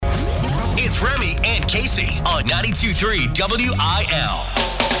Casey on 92.3 WIL.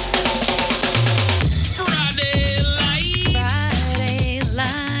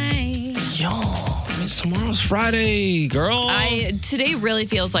 Tomorrow's Friday, girl. Today really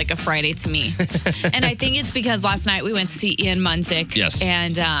feels like a Friday to me. And I think it's because last night we went to see Ian Munsick. Yes.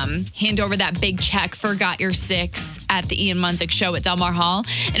 And hand over that big check for Got Your Six at the Ian Munsick show at Del Mar Hall.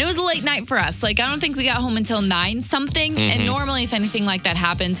 And it was a late night for us. Like, I don't think we got home until 9 something. And normally if anything like that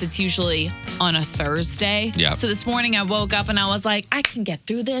happens, it's usually on a Thursday. Yeah. So this morning I woke up and I was like, I can get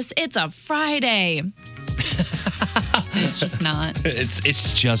through this. It's a Friday. It's just not.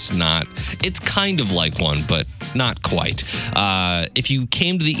 It's just not. It's kind of like one, but not quite. If you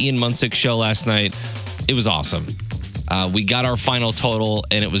came to the Ian Munsick show last night, it was awesome. We got our final total,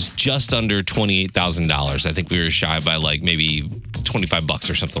 and it was just under $28,000. I think we were shy by like maybe $25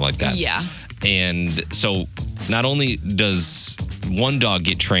 or something like that. Yeah. And so not only does one dog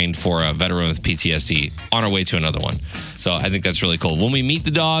get trained for a veteran with PTSD on our way to another one. So I think that's really cool. When we meet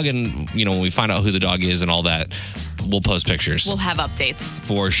the dog and, when we find out who the dog is and all that, we'll post pictures. We'll have updates.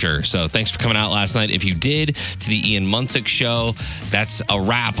 For sure. So thanks for coming out last night. If you did, to the Ian Munsick show, that's a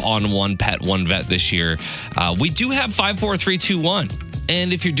wrap on One Pet, One Vet this year. We do have 5, 4, 3, 2, 1.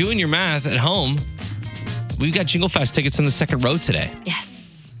 And if you're doing your math at home, we've got Jingle Fest tickets in the second row today.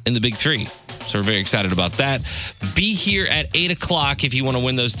 Yes. In the Big Three. So we're very excited about that. Be here at 8 o'clock if you want to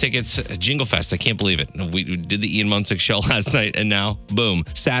win those tickets. Jingle Fest, I can't believe it. We did the Ian Munsick show last night, and now, boom,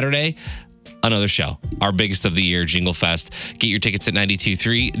 Saturday, another show. Our biggest of the year, Jingle Fest. Get your tickets at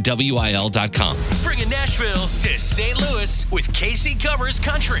 923WIL.com. Bringing Nashville to St. Louis with Casey Covers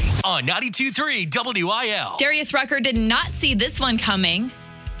Country on 92.3 WIL. Darius Rucker did not see this one coming.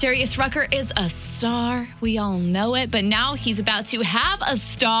 Darius Rucker is a star. We all know it. But now he's about to have a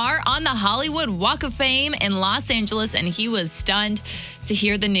star on the Hollywood Walk of Fame in Los Angeles, and he was stunned to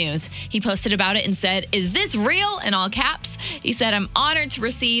hear the news. He posted about it and said, "Is this real?" in all caps. He said, "I'm honored to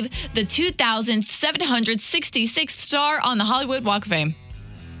receive the 2,766th star on the Hollywood Walk of Fame."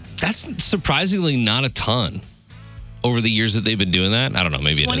 That's surprisingly not a ton. Over the years that they've been doing that, I don't know,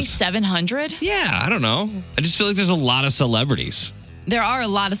 maybe it is. 2,700? Yeah, I don't know. I just feel like there's a lot of celebrities. There are a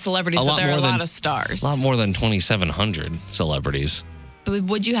lot of celebrities, but there are a lot of stars. A lot more than 2,700 celebrities. But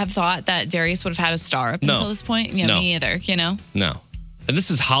would you have thought that Darius would have had a star up until this point? Yeah, no. Me either, No. And this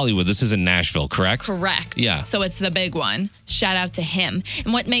is Hollywood. This is in Nashville, correct? Correct. Yeah. So it's the big one. Shout out to him.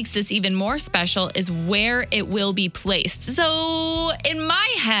 And what makes this even more special is where it will be placed. So in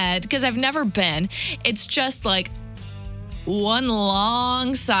my head, because I've never been, it's just like one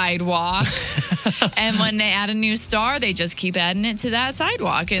long sidewalk. And when they add a new star, they just keep adding it to that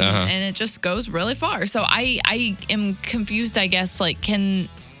sidewalk. And it just goes really far. So I am confused, I guess. Like, do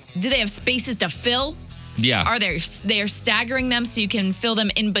they have spaces to fill? Yeah. They are staggering them so you can fill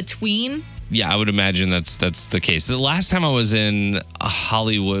them in between? Yeah, I would imagine that's the case. The last time I was in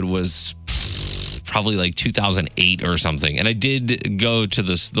Hollywood was probably like 2008 or something. And I did go to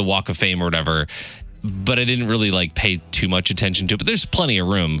the Walk of Fame or whatever, but I didn't really like pay too much attention to it. But there's plenty of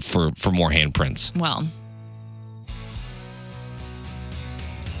room for more handprints. Well.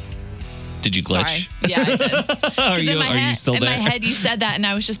 Did you glitch? Sorry. Yeah, I did. Are you still there? In my head, you said that, and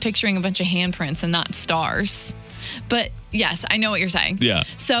I was just picturing a bunch of handprints and not stars. But yes, I know what you're saying. Yeah.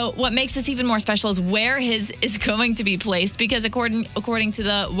 So what makes this even more special is where his is going to be placed, because according to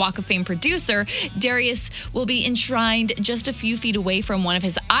the Walk of Fame producer, Darius will be enshrined just a few feet away from one of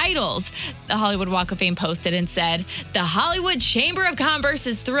his idols. The Hollywood Walk of Fame posted and said, "The Hollywood Chamber of Commerce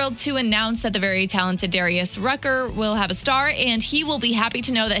is thrilled to announce that the very talented Darius Rucker will have a star, and he will be happy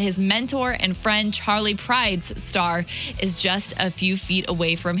to know that his mentor and friend Charlie Pride's star is just a few feet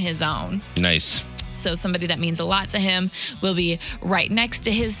away from his own." Nice. So somebody that means a lot to him will be right next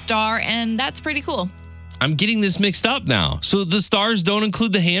to his star, and that's pretty cool. I'm getting this mixed up now. So the stars don't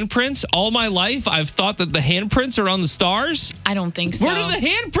include the handprints? All my life, I've thought that the handprints are on the stars? I don't think so. Where do the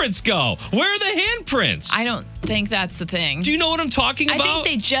handprints go? Where are the handprints? I don't think that's the thing. Do you know what I'm talking about? I think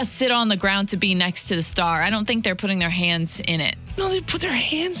they just sit on the ground to be next to the star. I don't think they're putting their hands in it. No, they put their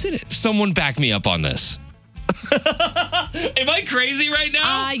hands in it. Someone back me up on this. Am I crazy right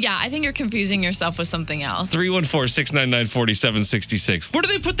now? Yeah, I think you're confusing yourself with something else. 314-699-4766. Where do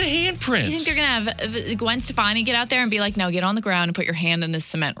they put the handprints? You think they're going to have Gwen Stefani get out there and be like, "No, get on the ground and put your hand in this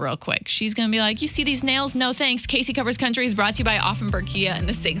cement real quick." She's going to be like, "You see these nails? No thanks." Casey Covers Country is brought to you by Offenburg Kia and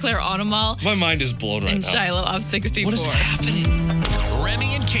the St. Clair Auto Mall. My mind is blown right and now. And Shiloh off 64. What is happening?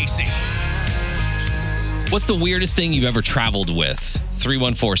 Remy and Casey. What's the weirdest thing you've ever traveled with?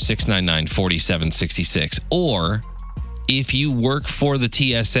 314-699-4766. Or if you work for the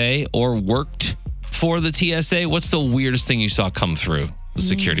TSA or worked for the TSA, what's the weirdest thing you saw come through the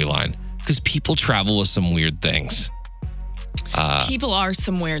security line? Because people travel with some weird things. People are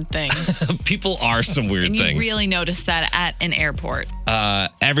some weird things. People are some weird and you things. really notice that at an airport.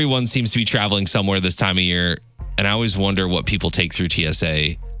 Everyone seems to be traveling somewhere this time of year. And I always wonder what people take through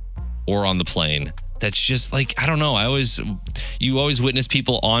TSA or on the plane. That's just like, I don't know. You always witness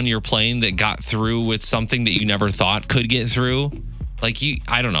people on your plane that got through with something that you never thought could get through. Like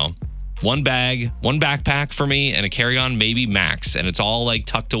I don't know. One bag, one backpack for me and a carry-on, maybe max. And it's all like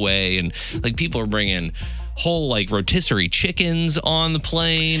tucked away. And like people are bringing whole like rotisserie chickens on the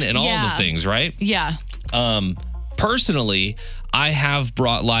plane and all the things, right? Yeah. Personally, I have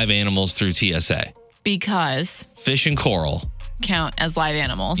brought live animals through TSA. Because fish and coral count as live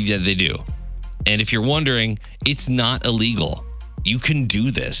animals. Yeah, they do. And if you're wondering, it's not illegal. You can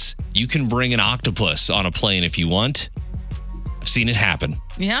do this. You can bring an octopus on a plane if you want. I've seen it happen.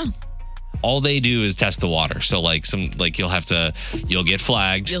 Yeah. All they do is test the water. So you'll get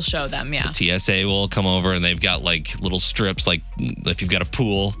flagged. You'll show them, yeah. TSA will come over and they've got like little strips, like if you've got a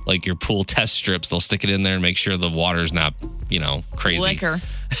pool, like your pool test strips, they'll stick it in there and make sure the water's not, crazy. Liquor.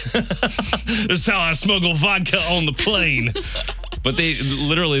 This is how I smuggle vodka on the plane. But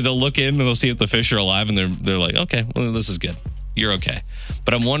they'll look in and they'll see if the fish are alive and they're like, okay, well, this is good. You're okay.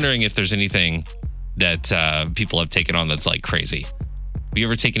 But I'm wondering if there's anything that people have taken on that's like crazy. Have you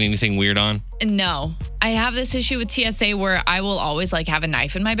ever taken anything weird on? No. I have this issue with TSA where I will always like have a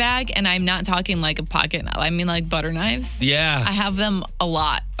knife in my bag, and I'm not talking like a pocket knife. I mean like butter knives. Yeah. I have them a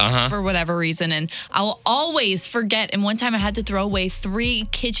lot for whatever reason, and I'll always forget. And one time I had to throw away 3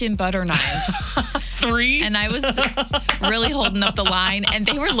 kitchen butter knives. 3? And I was really holding up the line, and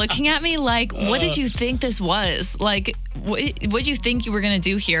they were looking at me like, what did you think this was? Like, what did you think you were going to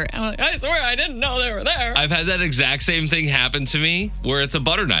do here? And I'm like, I swear I didn't know they were there. I've had that exact same thing happen to me where it's a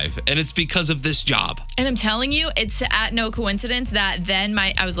butter knife, and it's because of this job. And I'm telling you, it's at no coincidence that then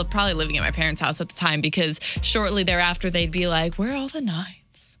I was probably living at my parents' house at the time, because shortly thereafter they'd be like, where are all the knives?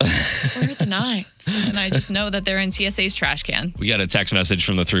 Where are the knives? And I just know that they're in TSA's trash can. We got a text message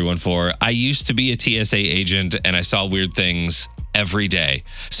from the 314. I used to be a TSA agent and I saw weird things every day.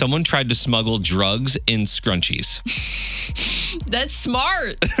 Someone tried to smuggle drugs in scrunchies. That's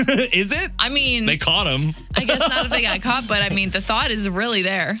smart. Is it? I mean, they caught him. I guess not if they got caught, but I mean, the thought is really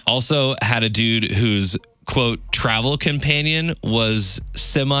there. Also had a dude whose, quote, travel companion was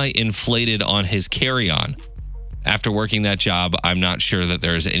semi-inflated on his carry-on. After working that job, I'm not sure that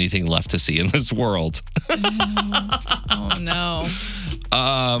there's anything left to see in this world. Oh, no.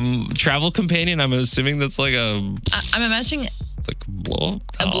 Travel companion, I'm assuming that's like I'm imagining like a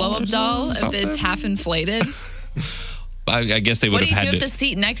blow-up doll that's half inflated. I guess they would have had to. What do you do if the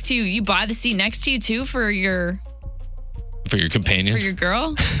seat next to you, you buy the seat next to you too for your companion? For your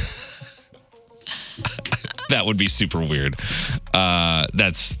girl? That would be super weird.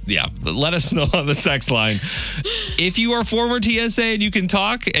 Let us know on the text line. If you are former TSA and you can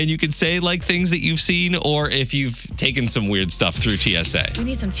talk and you can say like things that you've seen, or if you've taken some weird stuff through TSA. We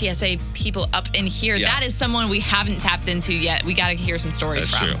need some TSA people up in here. Yeah. That is someone we haven't tapped into yet. We got to hear some stories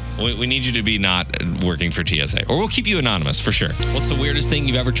That's from. true. We need you to be not working for TSA, or we'll keep you anonymous for sure. What's the weirdest thing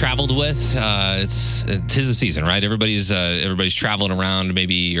you've ever traveled with? It's 'tis the season, right? Everybody's traveling around.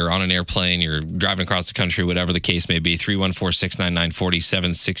 Maybe you're on an airplane, you're driving across the country, whatever the case may be.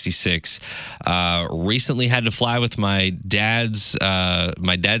 314-699-4766. Recently had to fly with my dad's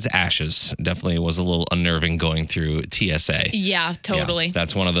ashes. Definitely was a little unnerving going through TSA. Yeah, totally. Yeah,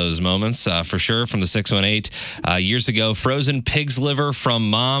 that's one of those moments for sure. From the 618 years ago, frozen pig's liver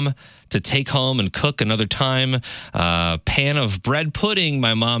from mom to take home and cook another time. Pan of bread pudding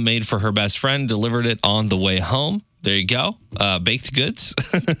my mom made for her best friend, delivered it on the way home. There you go. Baked goods.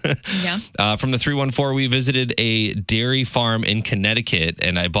 Yeah. From the 314, we visited a dairy farm in Connecticut,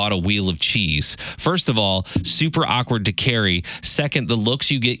 and I bought a wheel of cheese. First of all, super awkward to carry. Second, the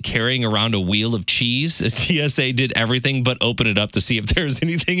looks you get carrying around a wheel of cheese. TSA did everything but open it up to see if there's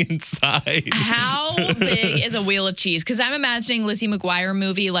anything inside. How big is a wheel of cheese? Because I'm imagining Lizzie McGuire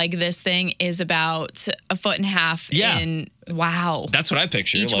movie like this thing is about a foot and a half in, wow. That's what I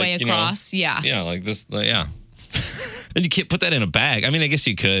picture. Each way across, yeah. Yeah, like this, yeah. And you can't put that in a bag. I mean, I guess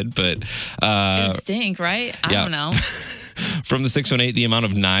you could, but... it would stink, right? I don't know. From the 618, the amount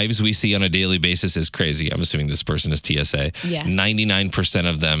of knives we see on a daily basis is crazy. I'm assuming this person is TSA. Yes. 99%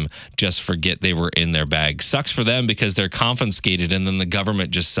 of them just forget they were in their bag. Sucks for them because they're confiscated and then the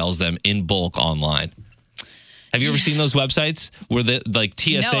government just sells them in bulk online. Have you ever seen those websites where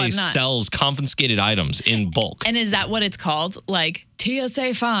TSA sells confiscated items in bulk? And is that what it's called? Like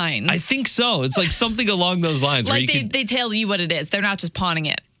TSA fines? I think so. It's like something along those lines. Like they tell you what it is. They're not just pawning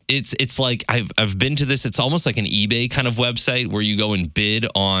it. It's like I've been to this. It's almost like an eBay kind of website where you go and bid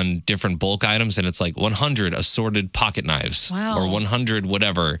on different bulk items, and it's like 100 assorted pocket knives, or 100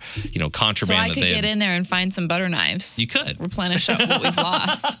 whatever, contraband. So I could get in there and find some butter knives. You could replenish up what we've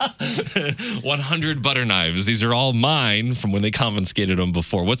lost. 100 butter knives. These are all mine from when they confiscated them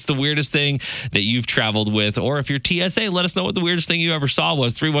before. What's the weirdest thing that you've traveled with? Or if you're TSA, let us know what the weirdest thing you ever saw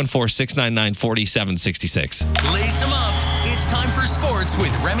was. 314-699-4766. Lace them up. It's time for sports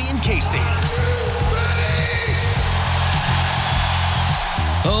with Remy and Casey.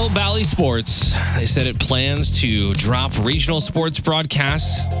 Oh, Bally Sports. They said it plans to drop regional sports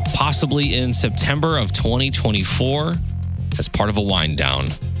broadcasts possibly in September of 2024 as part of a wind down.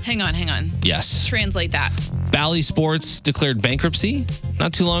 Hang on. Yes. Translate that. Bally Sports declared bankruptcy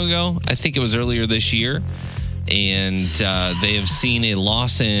not too long ago. I think it was earlier this year. And they have seen a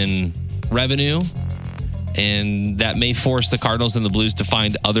loss in revenue. And that may force the Cardinals and the Blues to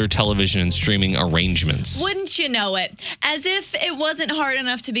find other television and streaming arrangements. Wouldn't you know it? As if it wasn't hard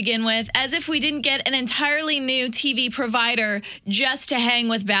enough to begin with. As if we didn't get an entirely new TV provider just to hang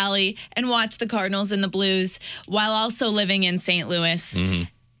with Bally and watch the Cardinals and the Blues while also living in St. Louis. Mm-hmm.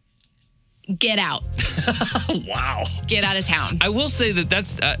 Get out. Wow. Get out of town. I will say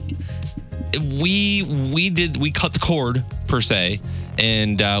that's... we cut the cord, per se.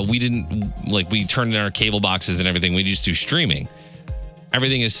 And we didn't, we turned in our cable boxes and everything. We just do streaming.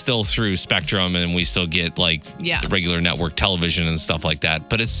 Everything is still through Spectrum, and we still get, regular network television and stuff like that.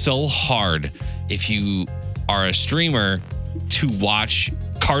 But it's so hard if you are a streamer to watch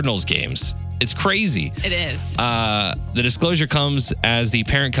Cardinals games. It's crazy. It is. The disclosure comes as the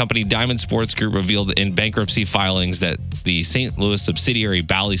parent company Diamond Sports Group revealed in bankruptcy filings that the St. Louis subsidiary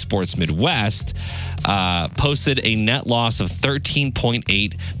Bally Sports Midwest posted a net loss of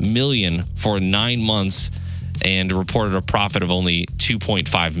 $13.8 million for 9 months and reported a profit of only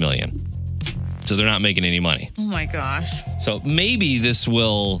 $2.5 million. So they're not making any money. Oh my gosh. So maybe this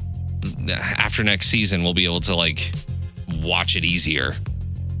will, after next season, we'll be able to watch it easier.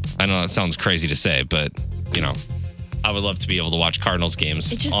 I know that sounds crazy to say, but, I would love to be able to watch Cardinals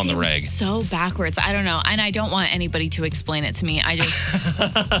games on the reg. It just seems so backwards. I don't know. And I don't want anybody to explain it to me. It just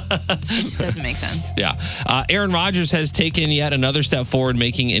doesn't make sense. Yeah. Aaron Rodgers has taken yet another step forward,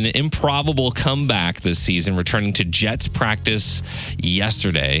 making an improbable comeback this season, returning to Jets practice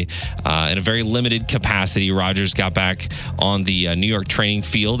yesterday. In a very limited capacity, Rodgers got back on the New York training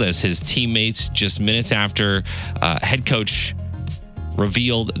field as his teammates, just minutes after head coach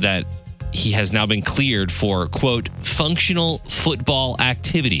revealed that he has now been cleared for, quote, functional football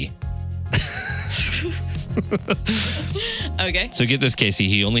activity. Okay. So get this, Casey.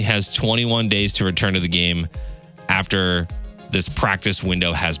 He only has 21 days to return to the game after this practice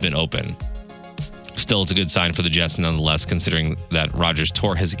window has been open. Still, it's a good sign for the Jets nonetheless, considering that Rodgers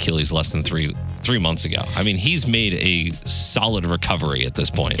tore his Achilles less than three months ago. I mean, he's made a solid recovery at this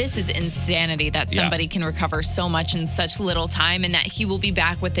point. This is insanity that somebody can recover so much in such little time, and that he will be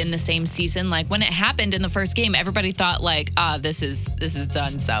back within the same season. When it happened in the first game, everybody thought this is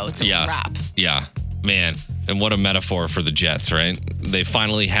done. So it's a wrap. Yeah, man. And what a metaphor for the Jets, right? They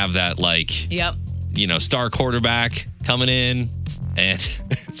finally have that star quarterback coming in. And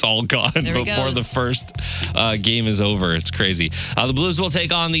it's all gone before the first game is over. It's crazy. The Blues will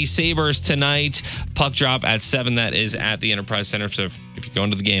take on the Sabres tonight. Puck drop at 7. That is at the Enterprise Center. So if you're going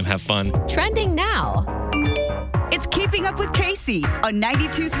to the game, have fun. Trending now. It's Keeping Up with Casey on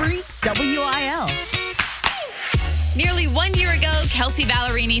 92.3 WIL. Nearly 1 year ago, Kelsey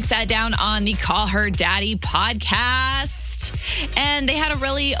Ballerini sat down on the Call Her Daddy podcast, and they had a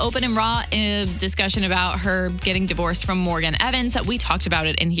really open and raw discussion about her getting divorced from Morgan Evans. We talked about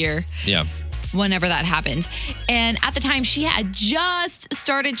it in here. Yeah. Whenever that happened. And at the time, she had just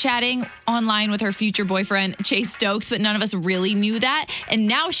started chatting online with her future boyfriend, Chase Stokes, but none of us really knew that. And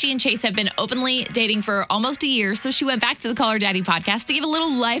now she and Chase have been openly dating for almost a year. So she went back to the Call Her Daddy podcast to give a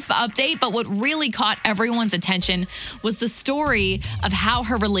little life update. But what really caught everyone's attention was the story of how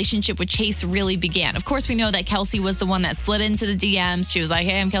her relationship with Chase really began. Of course, we know that Kelsey was the one that slid into the DMs. She was like,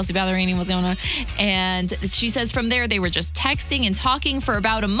 hey, I'm Kelsey Ballerini, what's going on? And she says from there, they were just texting and talking for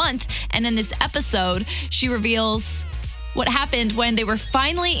about a month. And in this episode, she reveals what happened when they were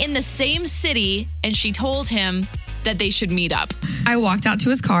finally in the same city, and she told him that they should meet up. I walked out to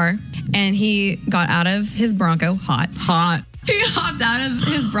his car, and he got out of his Bronco. Hot. He hopped out of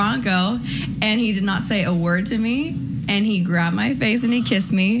his Bronco, and he did not say a word to me, and he grabbed my face, and he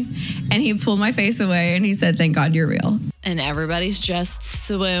kissed me, and he pulled my face away, and he said, thank God you're real. And everybody's just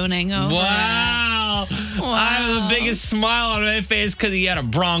swooning over. Wow. I have the biggest smile on my face because he had a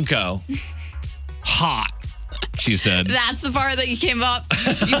Bronco. Hot. she said. That's the part that you came up,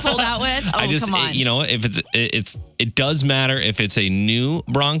 you pulled out with? Oh, come on. If it does matter if it's a new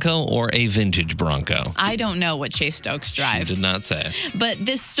Bronco or a vintage Bronco. I don't know what Chase Stokes drives. She did not say. But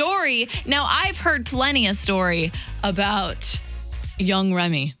this story, now I've heard plenty of story about young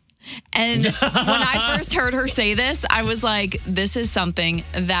Remy. And when I first heard her say this, I was like, this is something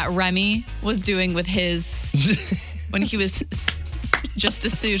that Remy was doing with his, when he was just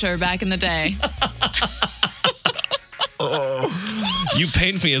a suitor back in the day. You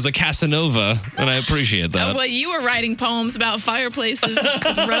paint me as a Casanova, and I appreciate that. Well, you were writing poems about fireplaces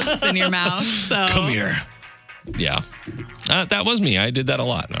with roses in your mouth. So come here. Yeah. That was me. I did that a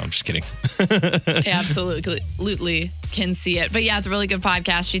lot. No, I'm just kidding. I absolutely can see it. But yeah, it's a really good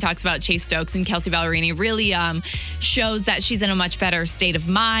podcast. She talks about Chase Stokes, and Kelsey Ballerini really shows that she's in a much better state of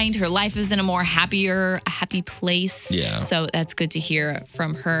mind. Her life is in a more happy place. Yeah. So that's good to hear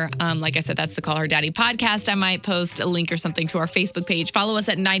from her. Like I said, that's the Call Her Daddy podcast. I might post a link or something to our Facebook page. Follow us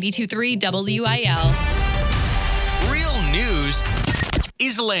at 92.3 WIL. Real news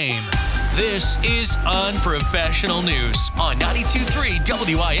is lame. This is Unprofessional News on 92.3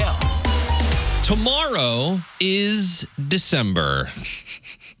 WIL. Tomorrow is December.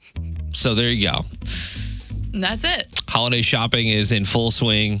 So there you go. And that's it. Holiday shopping is in full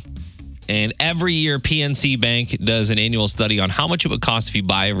swing. And every year, PNC Bank does an annual study on how much it would cost if you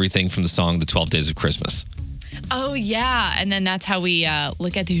buy everything from the song The 12 Days of Christmas. Oh, yeah. And then that's how we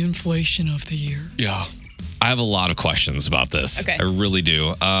look at the inflation of the year. Yeah. I have a lot of questions about this. Okay. I really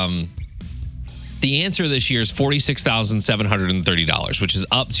do. The answer this year is $46,730, which is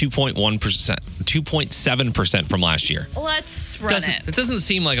up 2.7% from last year. Let's run it. It doesn't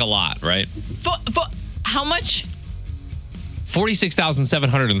seem like a lot, right? For how much?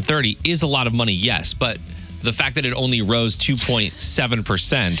 $46,730 is a lot of money, yes, but the fact that it only rose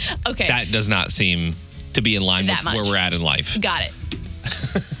 2.7%, okay, that does not seem to be in line with where we're at in life. Got it.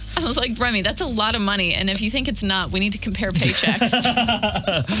 I was like, Remy, that's a lot of money. And if you think it's not, we need to compare paychecks.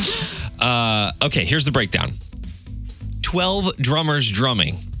 Okay, here's the breakdown. 12 drummers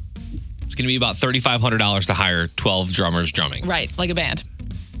drumming. It's going to be about $3,500 to hire 12 drummers drumming. Right, like a band.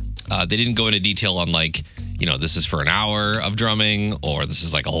 They didn't go into detail on this is for an hour of drumming or this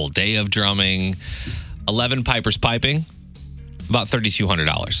is like a whole day of drumming. 11 pipers piping, about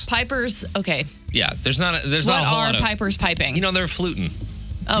 $3,200. Pipers, okay. Yeah, there's not a whole lot of... What are pipers piping? They're fluting.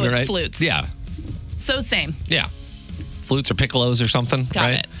 Oh, it's flutes. Yeah. So same. Yeah. Flutes or piccolos or something,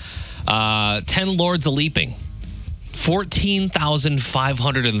 Got right? 10 lords a leaping.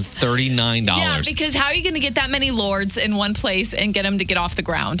 $14,539. Yeah, because how are you going to get that many lords in one place and get them to get off the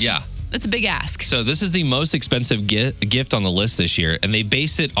ground? Yeah. That's a big ask. So this is the most expensive gift on the list this year, and they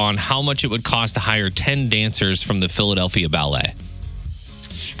based it on how much it would cost to hire 10 dancers from the Philadelphia Ballet.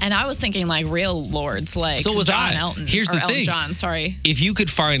 And I was thinking like real lords, like so was John I. Elton. Here's or the Elton thing. John, sorry. If you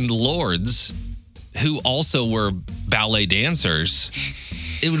could find lords who also were ballet dancers,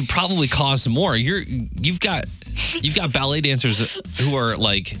 it would probably cost more. You've got ballet dancers who are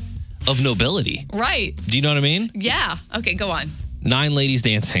like of nobility. Right. Do you know what I mean? Yeah. Okay, go on. 9 ladies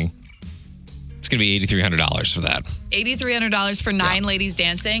dancing. It's going to be $8,300 for that. $8,300 for 9 ladies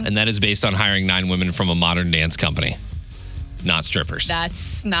dancing. And that is based on hiring 9 women from a modern dance company. Not strippers.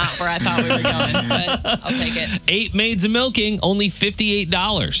 That's not where I thought we were going, but I'll take it. 8 maids of milking, only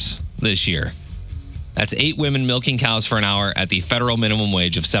 $58 this year. That's 8 women milking cows for an hour at the federal minimum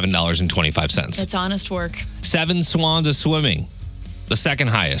wage of $7.25. That's honest work. 7 swans a swimming, the second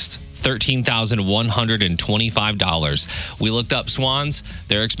highest, $13,125. We looked up swans.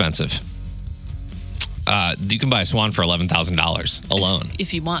 They're expensive. You can buy a swan for $11,000 alone.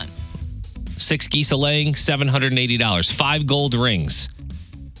 If you want. 6 geese a laying, $780. 5 gold rings.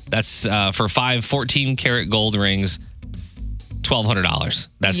 That's for 5 14-karat gold rings, $1,200.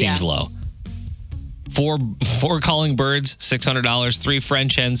 That seems low. 4 calling birds, $600. 3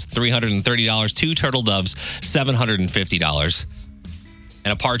 French hens, $330. 2 turtle doves, $750.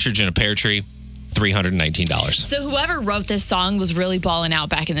 And a partridge in a pear tree, $319. So whoever wrote this song was really balling out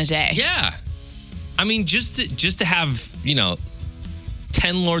back in the day. Yeah. I mean, just to have,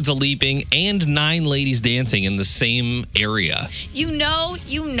 10 lords a leaping and 9 ladies dancing in the same area. You know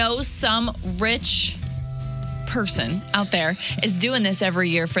some rich person out there is doing this every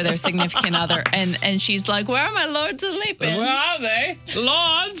year for their significant other, and she's like, where are my lords a leaping? Where are they?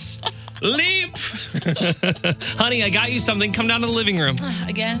 Lords, leap. Honey, I got you something. Come down to the living room.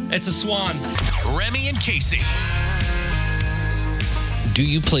 Again? It's a swan. Remy and Casey. Do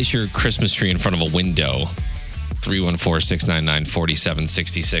you place your Christmas tree in front of a window?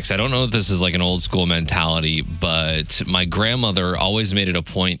 314-699-4766. I don't know if this is like an old school mentality, but my grandmother always made it a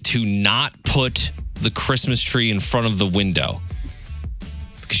point to not put the Christmas tree in front of the window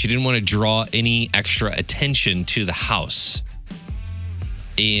because she didn't want to draw any extra attention to the house.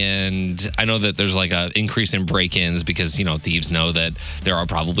 And I know that there's like an increase in break-ins because, thieves know that there are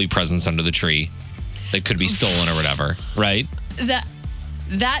probably presents under the tree that could be stolen or whatever, right?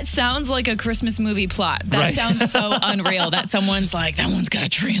 That sounds like a Christmas movie plot. That Right. sounds so unreal that someone's like, that one's got a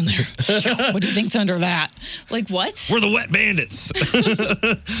tree in there. What do you think's under that? Like, what? We're the wet bandits.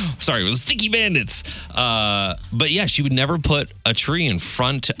 Sorry, we're the sticky bandits. But yeah, she would never put a tree in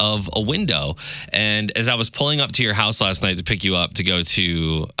front of a window. And as I was pulling up to your house last night to pick you up to go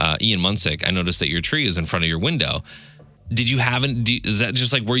to Ian Munsick, I noticed that your tree is in front of your window. Is that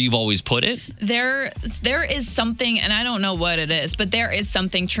just like where you've always put it? There is something, and I don't know what it is, but there is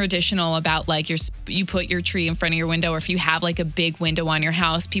something traditional about like you put your tree in front of your window, or if you have like a big window on your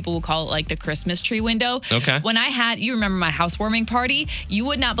house, people will call it like the Christmas tree window. Okay. When you remember my housewarming party, you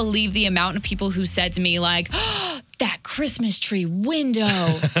would not believe the amount of people who said to me like, oh, that Christmas tree window.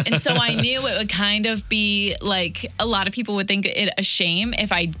 And so I knew it would kind of be like a lot of people would think it a shame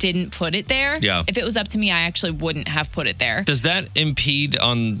if I didn't put it there. Yeah. If it was up to me, I actually wouldn't have put it there. Does that impede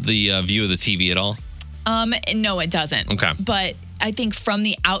on the view of the TV at all? No, it doesn't. Okay. But I think from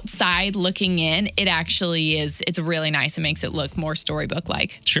the outside looking in, it actually is, it's really nice. It makes it look more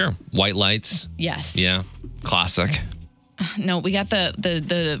storybook-like. Sure. White lights. Yes. Yeah. Classic. No, we got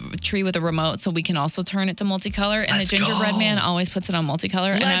the tree with a remote, so we can also turn it to multicolor. And Let's the gingerbread go. man always puts it on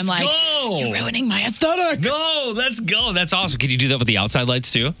multicolor. And I'm like, go. you're ruining my aesthetic. No, let's go. That's awesome. Can you do that with the outside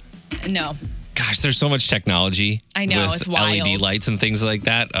lights too? No. Gosh, there's so much technology. I know, with it's wild. LED lights and things like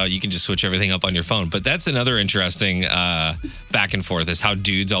that. You can just switch everything up on your phone. But that's another interesting back and forth is how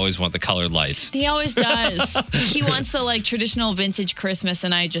dudes always want the colored lights. He always does. He wants the like traditional vintage Christmas,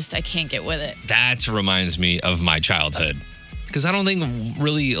 and I can't get with it. That reminds me of my childhood. Because I don't think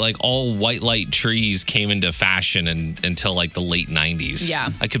really like all white light trees came into fashion until like the late 90s. Yeah.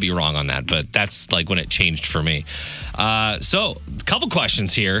 I could be wrong on that, but that's like when it changed for me. So a couple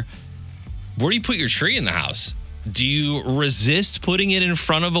questions here. Where do you put your tree in the house? Do you resist putting it in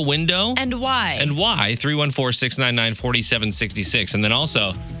front of a window? And why? And why? 314-699-4766. And then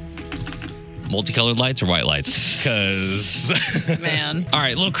also, multicolored lights or white lights? Because... Man. All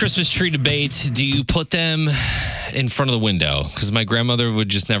right, little Christmas tree debate. Do you put them in front of the window? Because my grandmother would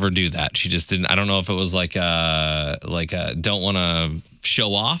just never do that. She just didn't. I don't know if it was like a don't want to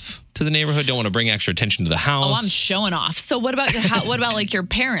show off to the neighborhood, don't want to bring extra attention to the house. Oh, I'm showing off. So what about your what about like your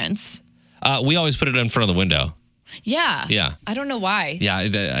parents? We always put it in front of the window. Yeah. Yeah. I don't know why. Yeah,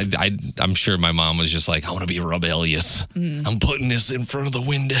 I'm sure my mom was just like, I want to be rebellious. I'm putting this in front of the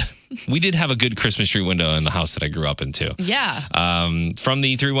window. We did have a good Christmas tree window in the house that I grew up into. Yeah. From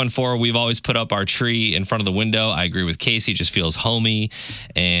the 314, we've always put up our tree in front of the window. I agree with Casey. It just feels homey.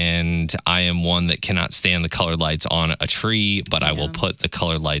 And I am one that cannot stand the colored lights on a tree, but I will put the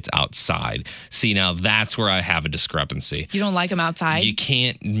colored lights outside. See, now that's where I have a discrepancy. You don't like them outside? You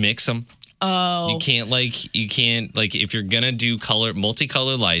can't mix them. Oh. You can't if you're gonna do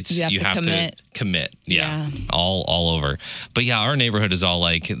multicolored lights, You have to commit. Yeah. Yeah. All over. But yeah, our neighborhood is all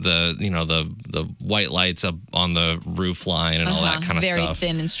like the white lights up on the roof line and all that kind of Very stuff.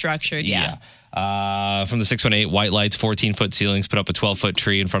 Very thin and structured. Yeah. From the 618, white lights, 14-foot ceilings, put up a 12-foot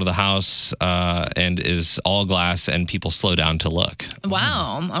tree in front of the house, and is all glass, and people slow down to look.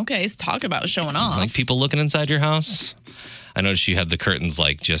 Wow. Okay. Let's talk about showing off. Like people looking inside your house. I noticed you have the curtains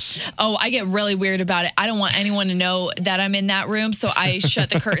just... Oh, I get really weird about it. I don't want anyone to know that I'm in that room, so I shut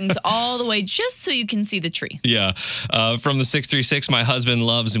the curtains all the way just so you can see the tree. Yeah. From the 636, my husband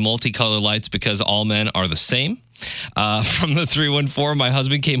loves multicolored lights because all men are the same. From the 314, my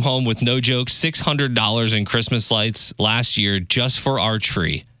husband came home with, no joke, $600 in Christmas lights last year just for our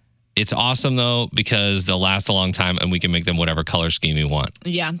tree. It's awesome, though, because they'll last a long time and we can make them whatever color scheme we want.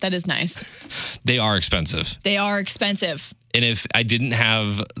 Yeah, that is nice. They are expensive. They are expensive. And if I didn't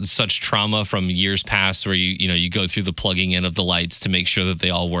have such trauma from years past where you go through the plugging in of the lights to make sure that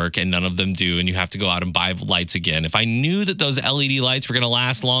they all work and none of them do, and you have to go out and buy lights again. If I knew that those LED lights were going to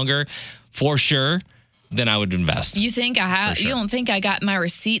last longer, for sure, then I would invest. You think I have? Sure. You don't think I got my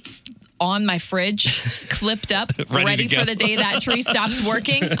receipts on my fridge, clipped up, ready to for go. the day that tree stops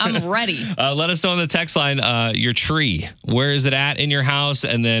working? I'm ready. Let us know on the text line your tree. Where is it at in your house?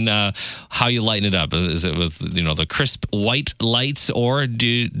 And then how you lighten it up. Is it with the crisp white lights, or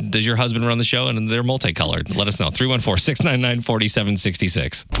does your husband run the show and they're multicolored? Let us know.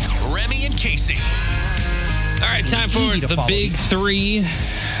 314-699-4766. Remy and Casey. All right, time for the big three.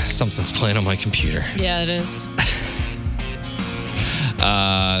 Something's playing on my computer. Yeah, it is.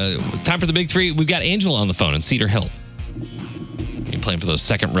 Time for the big three. We've got Angela on the phone in Cedar Hill. You can play playing for those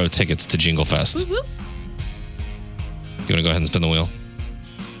second row tickets to Jingle Fest. Whoop, whoop. You want to go ahead and spin the wheel?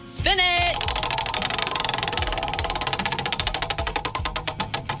 Spin it.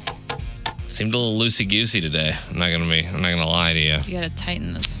 Seemed a little loosey-goosey today. I'm not gonna lie to you. You gotta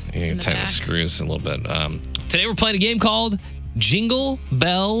tighten those. You can tighten the screws a little bit. Today we're playing a game called Jingle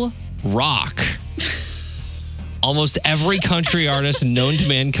Bell Rock. Almost every country artist known to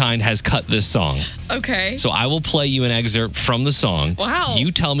mankind has cut this song. Okay. So I will play you an excerpt from the song. Wow.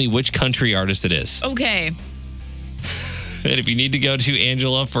 You tell me which country artist it is. Okay. And if you need to go to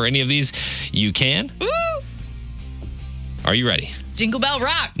Angela for any of these, you can. Woo! Are you ready? Jingle Bell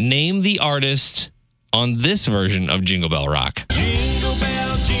Rock. Name the artist on this version of Jingle Bell Rock. Jingle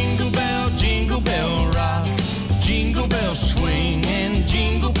bell, jingle bell, jingle bell rock. Jingle bells swing and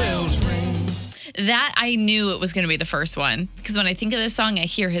jingle bells ring. That I knew it was going to be the first one because when I think of this song, I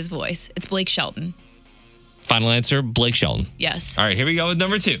hear his voice. It's Blake Shelton. Final answer, Blake Shelton. Yes. All right, here we go with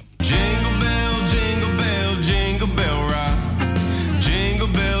number 2. Jingle bell, jingle bell rock. Jingle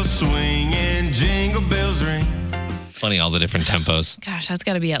bells swing and jingle bells ring. Funny, all the different tempos. Gosh, that's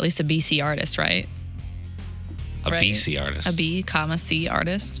got to be at least a BC artist, right? A Right. BC artist. A B, C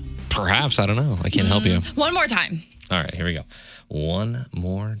artist. Perhaps, I don't know. I can't help you. One more time. All right, here we go. One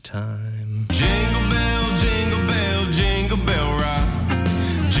more time. Jingle bell rock.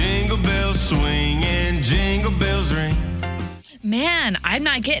 Jingle bells swing and jingle bells ring. Man, I'm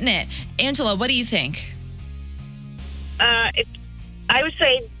not getting it. Angela, what do you think? I would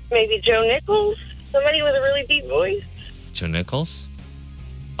say maybe Joe Nichols, somebody with a really deep voice. Joe Nichols.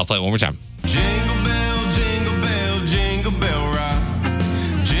 I'll play it one more time. Jingle bell rock.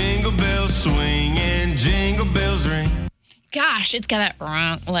 Jingle bells swing and jingle bells ring. Gosh, it's got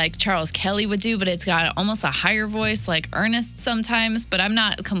that like Charles Kelly would do, but it's got almost a higher voice like Ernest sometimes, but I'm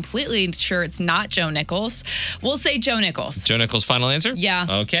not completely sure it's not Joe Nichols. We'll say Joe Nichols. Joe Nichols' final answer? Yeah.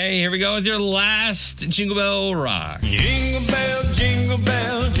 Okay, here we go with your last Jingle Bell Rock. Jingle bell, jingle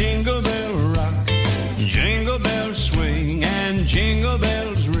bell, jingle bell rock. Jingle bells swing and jingle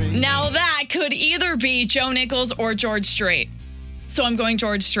bells ring. Now that could either be Joe Nichols or George Strait. So I'm going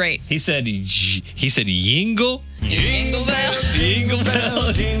George Strait. He said Yingle. Jingle bell. Jingle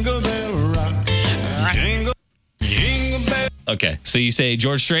Bell. Jingle bell rock. Jingle bell. Okay, so you say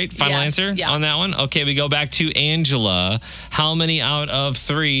George Strait, final Yes, answer yeah. on that one? Okay, we go back to Angela. How many out of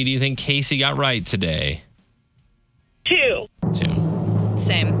 3 do you think Casey got right today? 2. 2.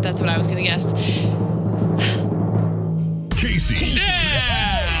 Same. That's what I was going to guess. Casey.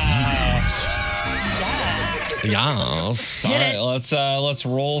 Yes. All Hit right, it. let's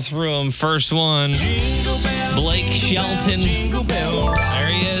roll through them. First one, Blake Shelton. There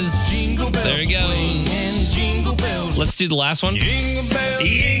he is. There he goes. Let's do the last one.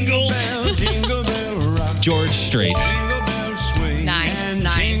 George Strait.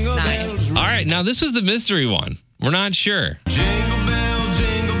 Nice. All right, now this was the mystery one. We're not sure. Jingle bell,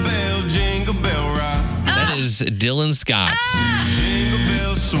 jingle bell, jingle bell rock. That is Dylan Scott. Jingle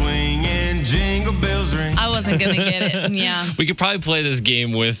bells swing and jingle bells ring. I wasn't going to get it. Yeah. We could probably play this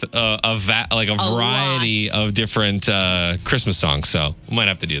game with a variety lot. of different Christmas songs. So we might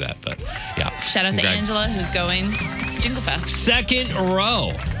have to do that. But yeah. Shout out to Congrats. Angela, who's going to Jingle Fest. Second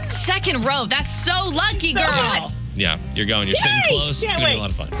row. Second row. That's so lucky, girl. Yeah, you're going. You're sitting close. It's Can't going to be a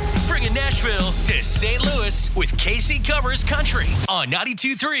wait. lot of fun. Bringing Nashville to St. Louis with Casey Covers Country on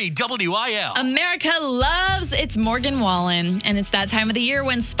 92.3 WIL. America loves its Morgan Wallen, and it's that time of the year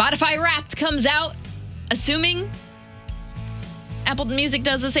when Spotify Wrapped comes out. Assuming Apple Music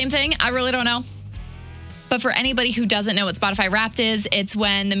does the same thing. I really don't know. But for anybody who doesn't know what Spotify Wrapped is, it's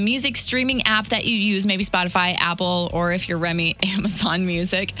when the music streaming app that you use, maybe Spotify, Apple, or if you're Remy, Amazon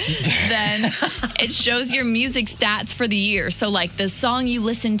Music, then it shows your music stats for the year. So like the song you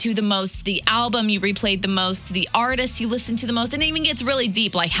listen to the most, the album you replayed the most, the artist you listened to the most, and it even gets really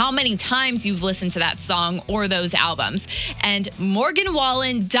deep, like how many times you've listened to that song or those albums. And Morgan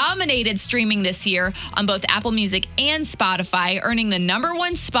Wallen dominated streaming this year on both Apple Music and Spotify, earning the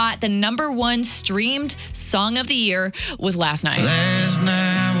 #1 spot, the #1 streamed song of the year with Last Night. Last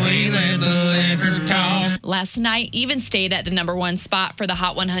night we let the liquor talk. Last Night even stayed at the #1 spot for the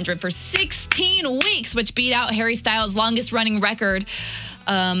Hot 100 for 16 weeks, which beat out Harry Styles' longest running record,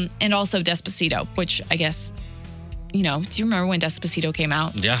 and also Despacito, which I guess, you know, do you remember when Despacito came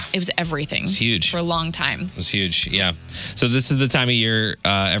out? Yeah. It was everything. It's huge. For a long time. It was huge. Yeah. So this is the time of year,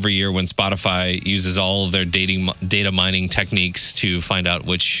 every year, when Spotify uses all of their data mining techniques to find out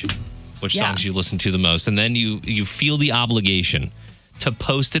which Yeah. songs you listen to the most. And then you feel the obligation to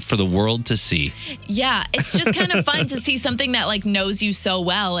post it for the world to see. Yeah, it's just kind of fun to see something that like knows you so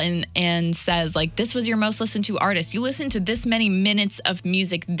well and says like, this was your most listened to artist. You listened to this many minutes of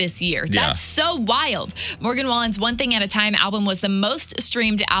music this year. Yeah. That's so wild. Morgan Wallen's One Thing at a Time album was the most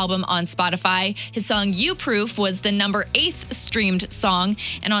streamed album on Spotify. His song You Proof was the number 8th streamed song.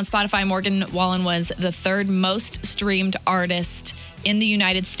 And on Spotify, Morgan Wallen was the 3rd most streamed artist in the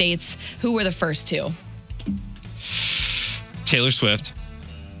United States. Who were the first two? Taylor Swift,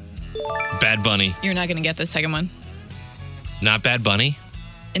 Bad Bunny. You're not going to get the second one. Not Bad Bunny?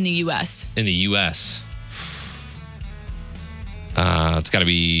 In the U.S. In the U.S. It's got to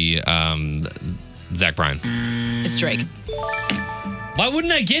be Zach Bryan. It's Drake. Why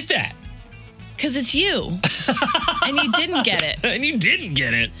wouldn't I get that? Because it's you. And you didn't get it. And you didn't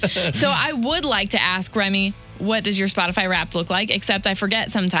get it. So I would like to ask Remy, what does your Spotify Wrapped look like? Except I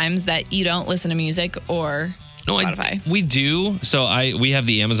forget sometimes that you don't listen to music or Spotify. We do. So we have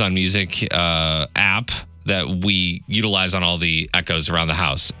the Amazon Music app that we utilize on all the echoes around the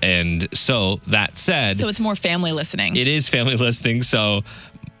house. And so that said... So it's more family listening. It is family listening. So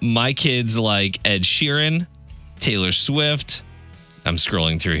my kids like Ed Sheeran, Taylor Swift. I'm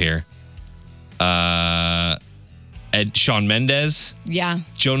scrolling through here. Shawn Mendes. Yeah.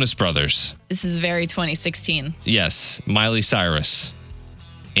 Jonas Brothers. This is very 2016. Yes. Miley Cyrus.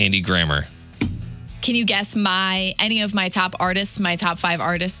 Andy Grammer. Can you guess any of my top artists, my top 5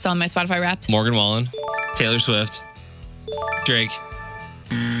 artists on my Spotify Wrapped? Morgan Wallen. Taylor Swift. Drake.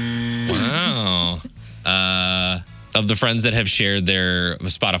 Wow. Of the friends that have shared their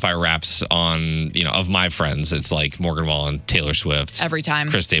Spotify Wraps on, of my friends, it's like Morgan Wallen, Taylor Swift. Every time.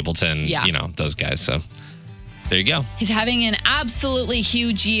 Chris Stapleton. Yeah. Those guys. So there you go. He's having an absolutely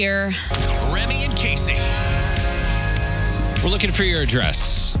huge year. Remy and Casey. We're looking for your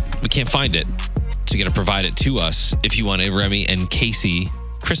address. We can't find it. So you got to provide it to us if you want a Remy and Casey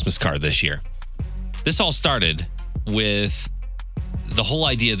Christmas card this year. This all started with the whole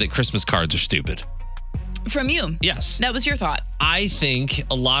idea that Christmas cards are stupid. From you. Yes. That was your thought. I think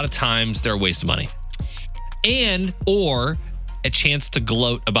a lot of times they're a waste of money. Or a chance to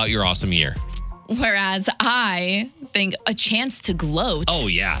gloat about your awesome year. Whereas I think a chance to gloat. Oh,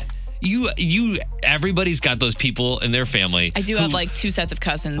 yeah. Everybody's got those people in their family. I do have like 2 sets of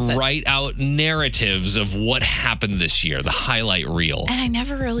cousins that write out narratives of what happened this year, the highlight reel. And I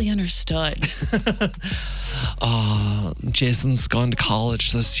never really understood. Jason's going to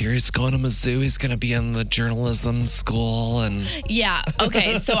college this year. He's going to Mizzou. He's going to be in the journalism school. And yeah.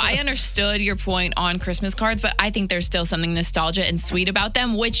 Okay. So I understood your point on Christmas cards, but I think there's still something nostalgia and sweet about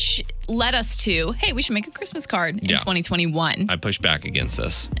them, which led us to, hey, we should make a Christmas card in 2021. I pushed back against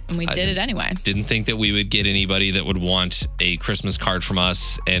this. And we did it anyway. Didn't think that we would get anybody that would want a Christmas card from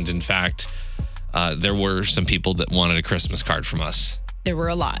us. And in fact, there were some people that wanted a Christmas card from us. There were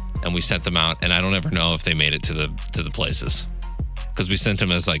a lot. And we sent them out, and I don't ever know if they made it to the places. Because we sent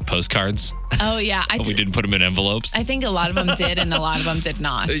them as like postcards. Oh, yeah. But we didn't put them in envelopes. I think a lot of them did, and a lot of them did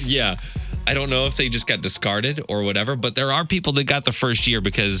not. Yeah. I don't know if they just got discarded or whatever, but there are people that got the first year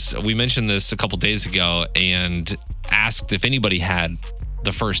because we mentioned this a couple days ago and asked if anybody had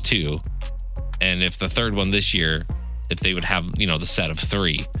the first 2. And if the third one this year, if they would have, the set of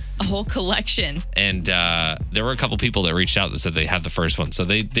 3. A whole collection. And there were a couple people that reached out that said they had the first one. So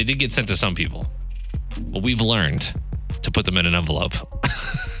they did get sent to some people. But we've learned to put them in an envelope.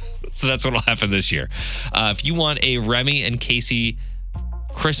 So that's what will happen this year. If you want a Remy and Casey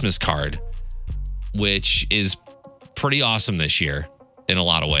Christmas card, which is pretty awesome this year in a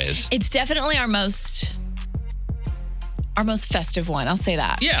lot of ways. It's definitely our most festive one. I'll say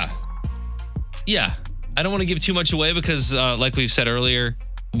that. Yeah. Yeah. I don't want to give too much away because like we've said earlier,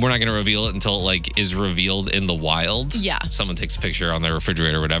 we're not going to reveal it until it is revealed in the wild. Yeah. Someone takes a picture on their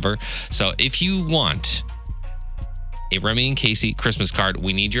refrigerator or whatever. So if you want a Remy and Casey Christmas card,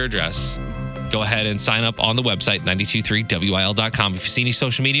 we need your address. Go ahead and sign up on the website, 923wil.com. If you see any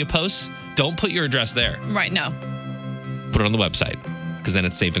social media posts, don't put your address there. Right, no. Put it on the website because then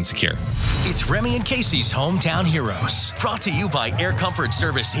it's safe and secure. It's Remy and Casey's Hometown Heroes. Brought to you by Air Comfort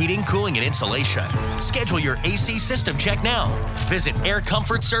Service Heating, Cooling, and Insulation. Schedule your AC system check now. Visit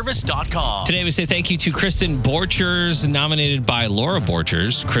aircomfortservice.com. Today we say thank you to Kristen Borchers, nominated by Laura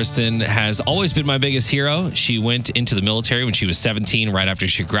Borchers. Kristen has always been my biggest hero. She went into the military when she was 17, right after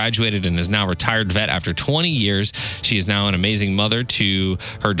she graduated, and is now a retired vet after 20 years. She is now an amazing mother to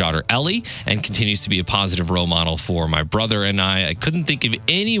her daughter Ellie and continues to be a positive role model for my brother and I. I couldn't think think of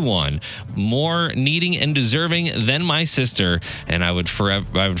anyone more needing and deserving than my sister, and I would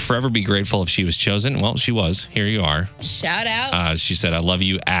forever be grateful if she was chosen. Well, she was. Here you are. Shout out. She said, "I love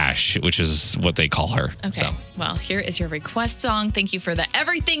you, Ash," which is what they call her. Okay. So. Well, here is your request song. Thank you for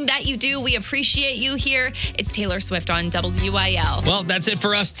everything that you do. We appreciate you here. It's Taylor Swift on WIL. Well, that's it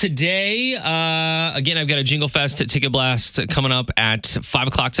for us today. Again, I've got a Jingle Fest Ticket Blast coming up at 5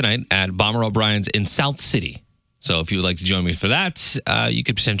 o'clock tonight at Bomber O'Brien's in South City. So if you would like to join me for that, you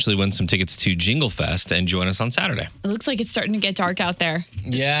could potentially win some tickets to Jingle Fest and join us on Saturday. It looks like it's starting to get dark out there.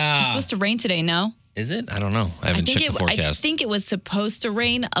 Yeah. It's supposed to rain today, no? Is it? I don't know. I haven't checked the forecast. I think it was supposed to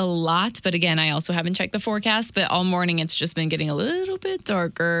rain a lot, but again, I also haven't checked the forecast. But all morning, it's just been getting a little bit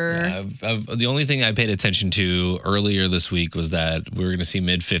darker. Yeah, the only thing I paid attention to earlier this week was that we were going to see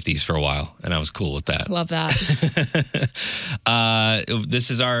mid-50s for a while, and I was cool with that. Love that.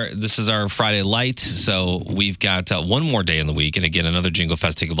 This is our Friday light, so we've got one more day in the week, and again, another Jingle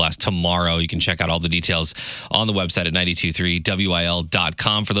Fest Ticket Blast tomorrow. You can check out all the details on the website at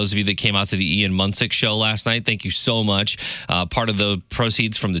 923wil.com. For those of you that came out to the Ian Munsick show last night, thank you so much. Part of the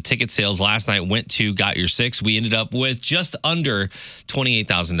proceeds from the ticket sales last night went to Got Your Six. We ended up with just under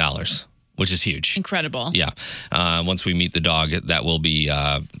 $28,000. Which is huge. Incredible. Yeah. Once we meet the dog, that will be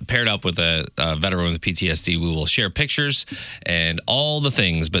paired up with a veteran with PTSD. We will share pictures and all the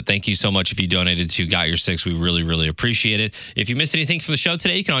things. But thank you so much if you donated to Got Your Six. We really, really appreciate it. If you missed anything from the show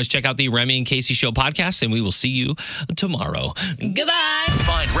today, you can always check out the Remy and Casey Show podcast, and we will see you tomorrow. Goodbye.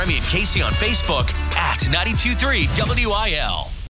 Find Remy and Casey on Facebook at 92.3 WIL.